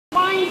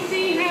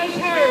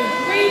has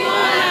hers. We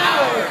want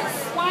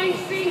ours.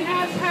 Weinstein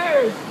has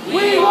hers.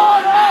 We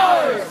want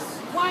ours.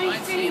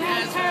 Weinstein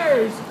has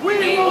hers.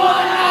 We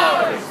want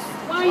ours.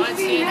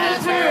 Weinstein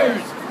has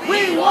hers.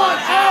 We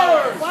want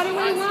ours. What do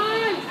we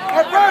want?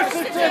 Our birth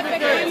When do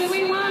certificates.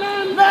 we want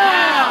them?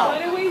 Now.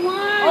 What do we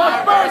want?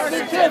 Our birth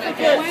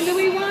certificates. When do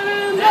we want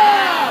them?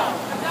 Now.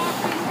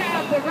 Adoptees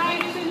have the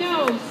right to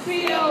know.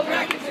 Sealed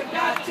records have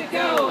got to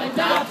go.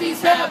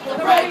 Adoptees have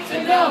the right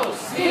to know.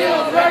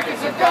 Sealed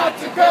records have got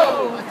to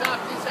go.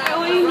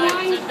 Helene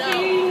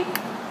Weinstein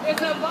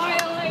is a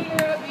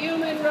violator of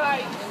human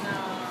rights.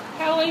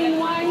 Helene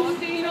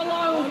Weinstein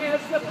alone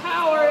has the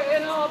power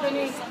in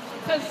Albany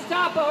to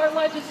stop our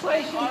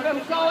legislation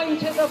from going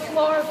to the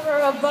floor for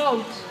a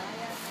vote.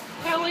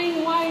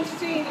 Helene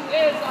Weinstein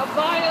is a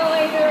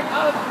violator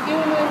of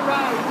human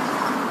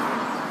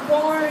rights.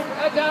 Born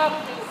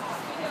adopted.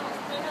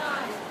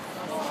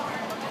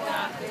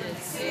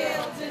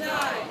 Sealed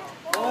denied.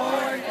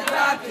 Born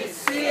adopted,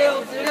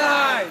 sealed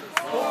denied.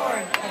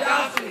 Born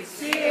adopted,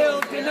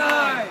 sealed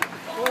denied.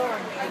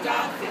 Born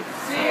adopted,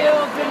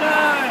 sealed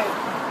denied.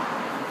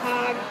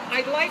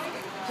 I'd like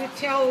to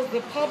tell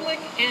the public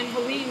and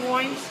Helene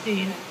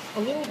Weinstein a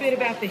little bit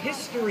about the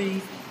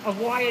history of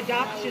why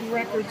adoption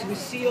records were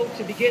sealed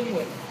to begin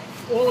with,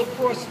 all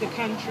across the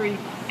country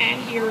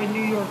and here in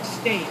New York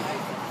State.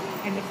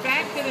 And the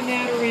fact of the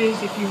matter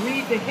is, if you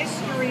read the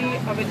history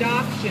of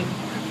adoption,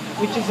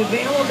 which is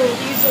available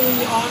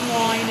easily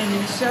online and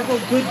in several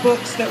good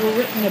books that were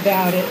written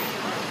about it,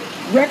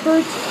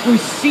 records were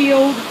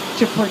sealed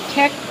to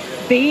protect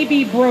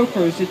baby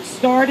brokers. It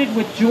started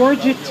with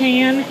Georgia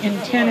Tan in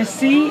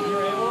Tennessee.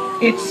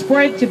 It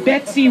spread to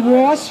Betsy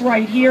Ross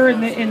right here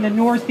in the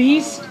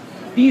Northeast.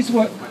 These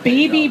were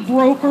baby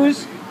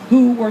brokers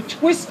who were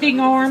twisting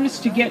arms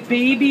to get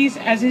babies,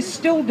 as is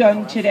still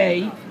done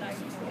today.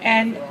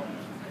 And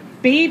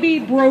baby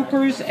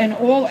brokers and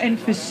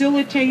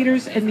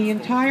facilitators and the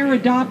entire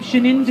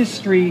adoption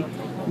industry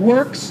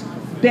works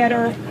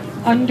better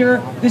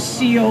under the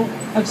seal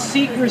of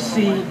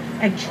secrecy,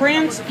 and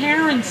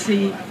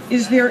transparency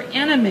is their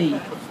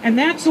enemy. And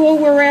that's all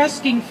we're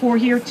asking for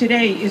here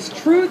today, is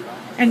truth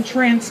and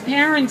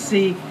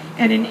transparency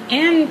and an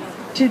end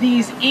to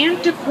these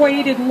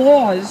antiquated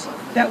laws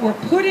that were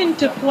put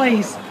into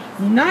place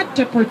not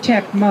to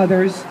protect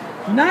mothers,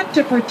 not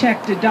to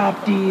protect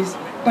adoptees,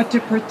 but to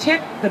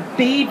protect the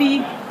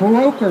baby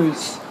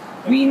brokers.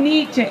 We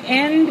need to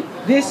end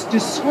this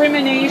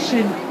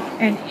discrimination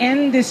and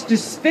end this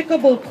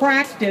despicable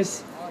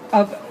practice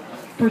of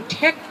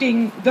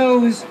protecting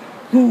those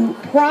who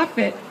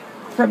profit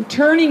from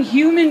turning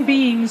human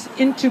beings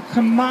into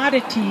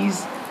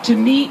commodities to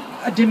meet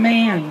a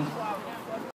demand.